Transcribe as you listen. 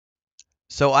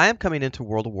So I am coming into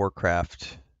World of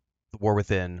Warcraft, The War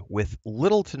Within, with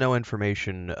little to no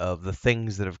information of the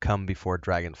things that have come before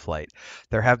Dragonflight.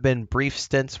 There have been brief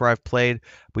stints where I've played.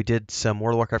 We did some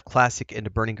World of Warcraft Classic into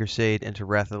Burning Crusade, into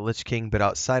Wrath of the Lich King, but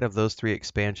outside of those three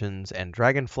expansions and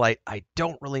Dragonflight, I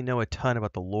don't really know a ton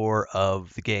about the lore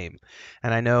of the game.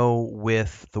 And I know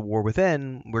with The War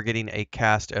Within, we're getting a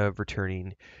cast of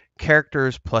returning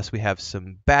characters, plus we have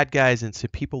some bad guys and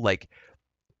some people like,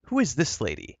 who is this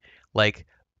lady? Like,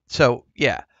 so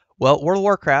yeah. Well, World of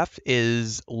Warcraft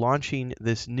is launching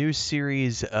this new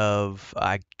series of,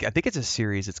 I think it's a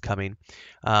series that's coming,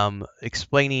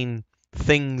 explaining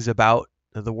things about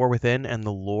the War Within and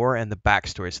the lore and the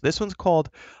backstory. So this one's called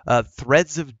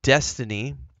Threads of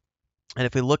Destiny. And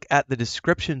if we look at the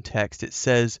description text, it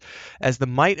says, as the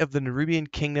might of the Nerubian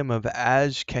kingdom of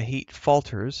Azj-Kahit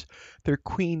falters, their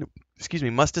queen,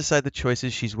 must decide the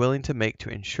choices she's willing to make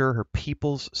to ensure her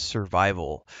people's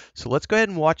survival. So let's go ahead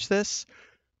and watch this.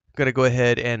 I'm going to go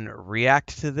ahead and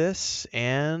react to this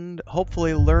and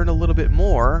hopefully learn a little bit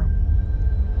more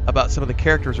about some of the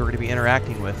characters we're going to be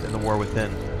interacting with in the War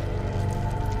Within.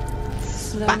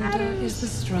 Slender is the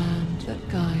strand that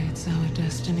guides our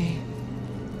destiny,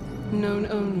 known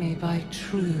only by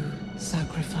true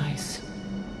sacrifice.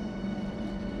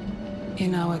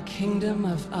 In our kingdom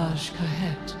of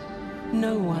Azj-Kahit,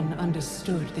 no one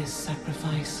understood this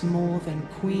sacrifice more than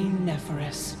Queen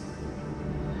Neferis,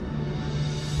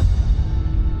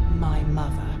 my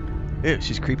mother. Ew,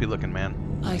 she's creepy looking,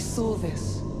 man. I saw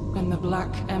this when the Black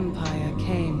Empire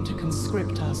came to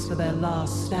conscript us for their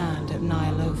last stand at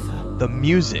Ny'alotha. The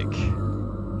music.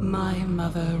 My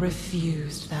mother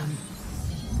refused them.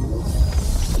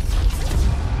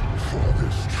 For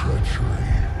this treachery,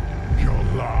 your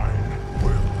line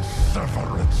will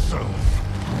sever itself.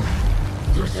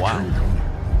 This kingdom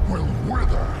will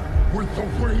wither with the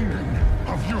waning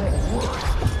of your worth.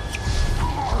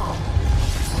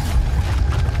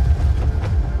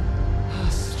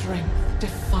 Her strength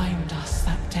defined us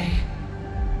that day.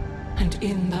 And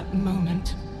in that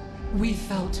moment, we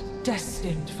felt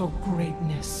destined for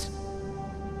greatness.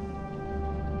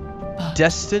 But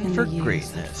Destined in for the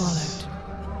years that greatness.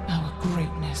 followed, our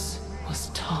greatness was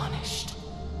tarnished.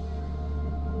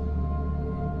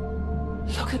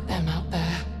 Look at them out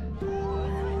there.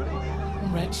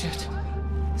 Wretched,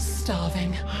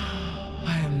 starving.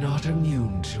 I am not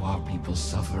immune to our people's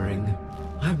suffering.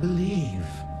 I believe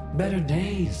better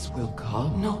days will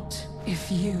come. Not if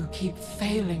you keep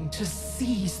failing to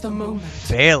seize the moment.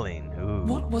 Failing. Ooh.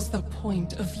 What was the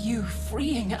point of you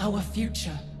freeing our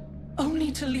future,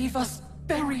 only to leave us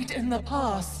buried in the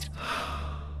past?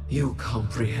 You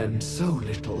comprehend so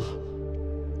little.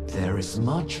 There is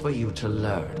much for you to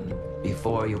learn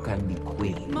before you can be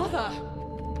queen. Mother!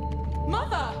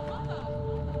 Mother!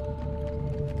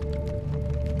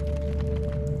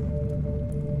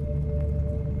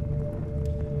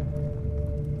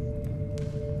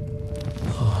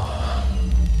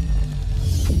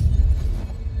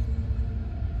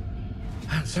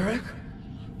 Ansarek?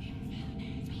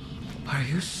 Are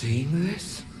you seeing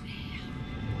this?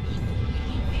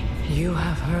 You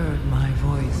have heard my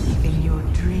voice in your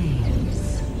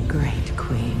dreams, great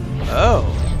queen. Oh.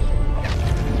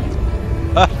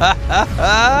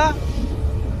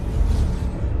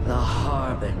 The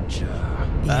harbinger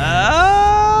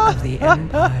Ah! of the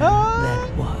empire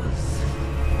that was.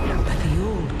 But the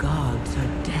old gods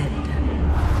are dead.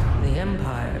 The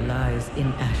empire lies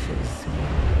in ashes,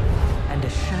 and a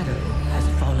shadow has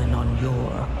fallen on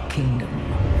your kingdom.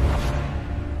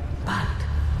 But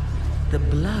the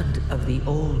blood of the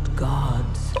old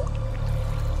gods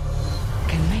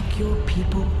can make your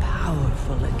people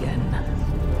powerful again.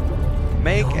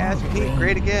 Make Your Azj-Kahit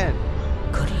great reign again.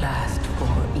 could last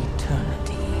for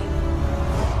eternity.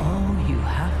 All you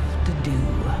have to do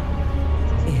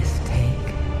is take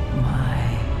my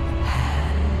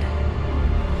hand.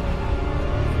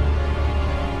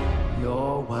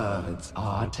 Your words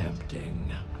are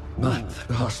tempting, but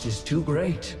the cost is too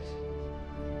great.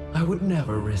 I would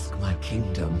never risk my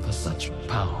kingdom for such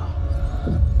power.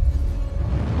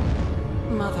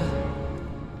 Mother,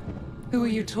 who are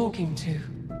you talking to?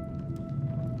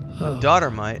 Daughter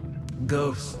might.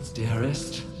 Ghosts,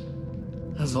 dearest.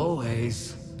 As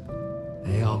always,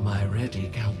 they are my ready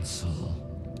counsel.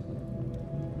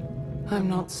 I'm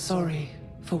not sorry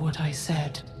for what I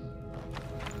said.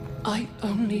 I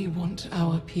only want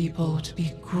our people to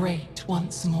be great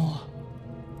once more.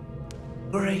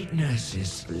 Greatness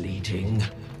is fleeting.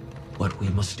 What we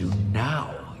must do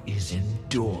now is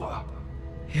endure.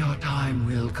 Your time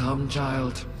will come,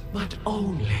 child, but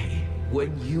only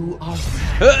when you are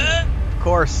ready. Of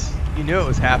course, you knew it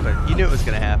was happening. You knew it was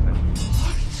gonna happen.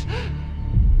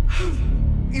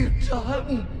 you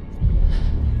done?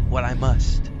 What I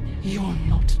must. You're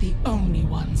not the only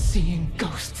one seeing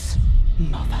ghosts,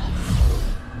 Mother.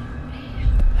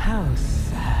 How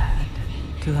sad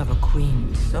to have a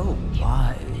queen so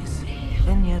wise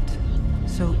and yet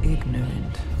so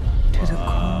ignorant to the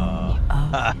call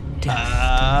of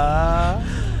destiny.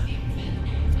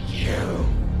 You.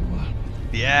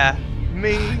 Yeah,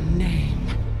 me. Her name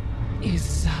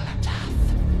is Zalatath.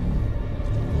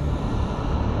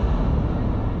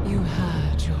 You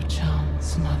had your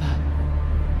chance, Mother.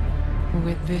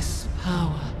 With this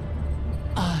power,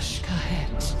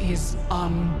 Ashkahet is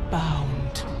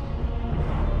unbound.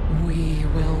 We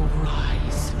will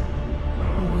rise.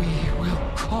 We will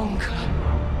conquer.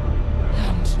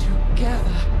 And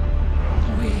together,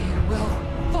 we will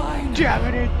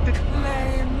finally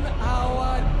claim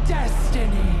our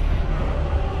destiny.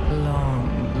 Long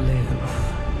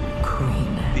live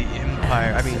Queen The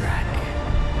Empire. I mean, Azrak.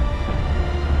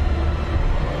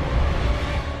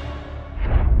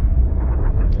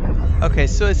 okay,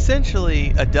 so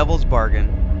essentially a devil's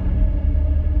bargain.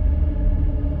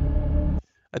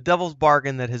 A devil's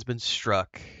bargain that has been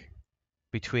struck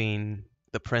between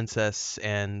the princess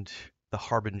and the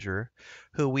Harbinger,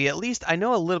 who we at least I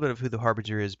know a little bit of who the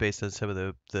Harbinger is based on some of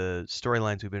the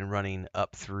storylines we've been running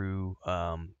up through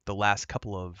the last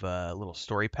couple of little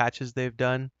story patches they've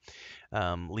done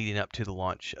leading up to the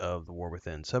launch of the War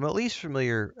Within. So I'm at least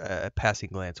familiar at passing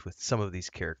glance with some of these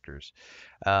characters.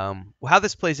 How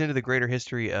this plays into the greater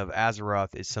history of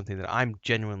Azeroth is something that I'm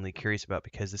genuinely curious about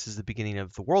because this is the beginning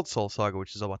of the World Soul Saga,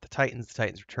 which is all about the Titans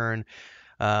Return.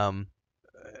 Um,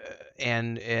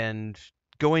 and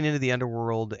going into the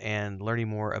underworld and learning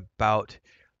more about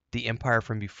the Empire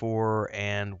from before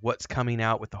and what's coming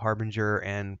out with the Harbinger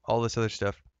and all this other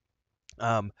stuff.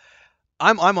 Um,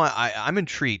 I'm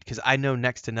intrigued because I know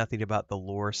next to nothing about the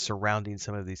lore surrounding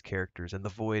some of these characters and the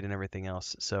Void and everything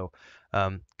else. So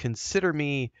consider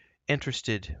me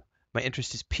interested. My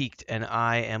interest is piqued, and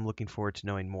I am looking forward to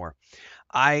knowing more.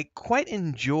 I quite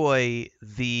enjoy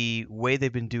the way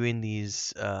they've been doing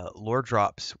these lore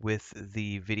drops with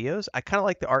the videos. I kind of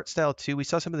like the art style too. We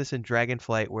saw some of this in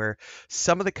Dragonflight where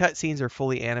some of the cutscenes are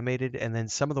fully animated, and then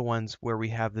some of the ones where we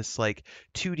have this like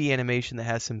 2D animation that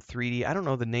has some 3D. I don't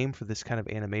know the name for this kind of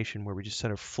animation where we just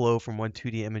sort of flow from one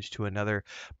 2D image to another,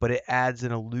 but it adds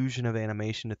an illusion of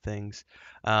animation to things.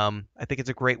 I think it's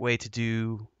a great way to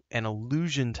do an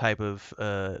illusion type of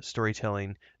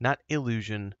storytelling, not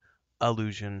illusion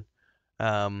illusion,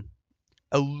 um,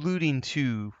 alluding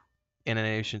to an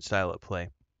animation style at play.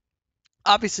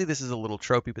 Obviously, this is a little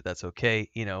tropey, but that's okay.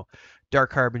 You know,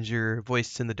 Dark Harbinger,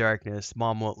 voiced in the darkness,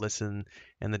 mom won't listen,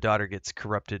 and the daughter gets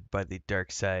corrupted by the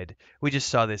dark side. We just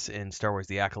saw this in Star Wars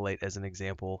The Acolyte as an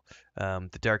example.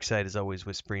 The dark side is always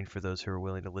whispering for those who are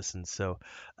willing to listen. So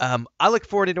I look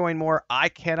forward to knowing more. I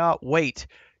cannot wait.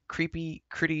 Creepy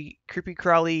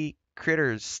crawly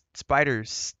critters,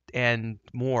 spiders, and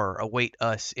more await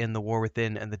us in the War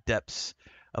Within and the depths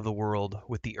of the world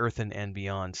with the earthen and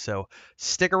beyond. So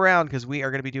stick around because we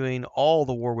are going to be doing all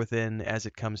the War Within as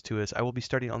it comes to us. I will be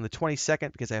starting on the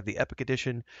 22nd because I have the Epic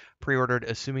Edition pre-ordered,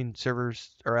 assuming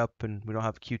servers are up and we don't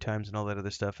have queue times and all that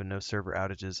other stuff and no server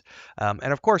outages.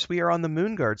 And of course, we are on the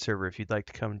Moonguard server. If you'd like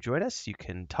to come join us, you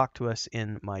can talk to us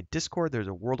in my Discord. There's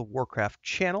a World of Warcraft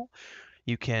channel.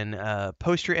 You can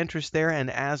post your interest there, and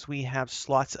as we have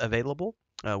slots available,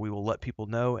 we will let people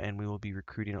know, and we will be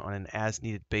recruiting on an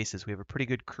as-needed basis. We have a pretty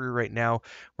good crew right now.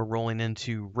 We're rolling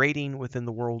into raiding within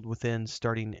the World Within,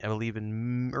 starting, I believe,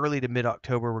 in early to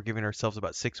mid-October. We're giving ourselves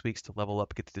about 6 weeks to level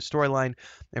up, get to the storyline,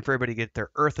 and for everybody to get their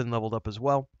Earthen leveled up as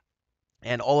well.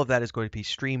 And all of that is going to be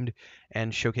streamed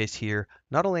and showcased here,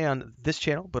 not only on this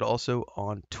channel, but also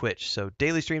on Twitch. So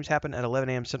daily streams happen at 11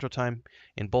 a.m. Central Time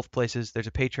in both places. There's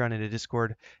a Patreon and a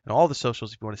Discord and all the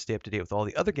socials if you want to stay up to date with all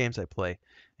the other games I play.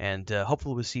 And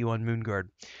hopefully we'll see you on Moonguard.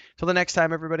 Till the next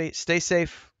time, everybody, stay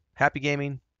safe, happy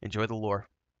gaming, enjoy the lore.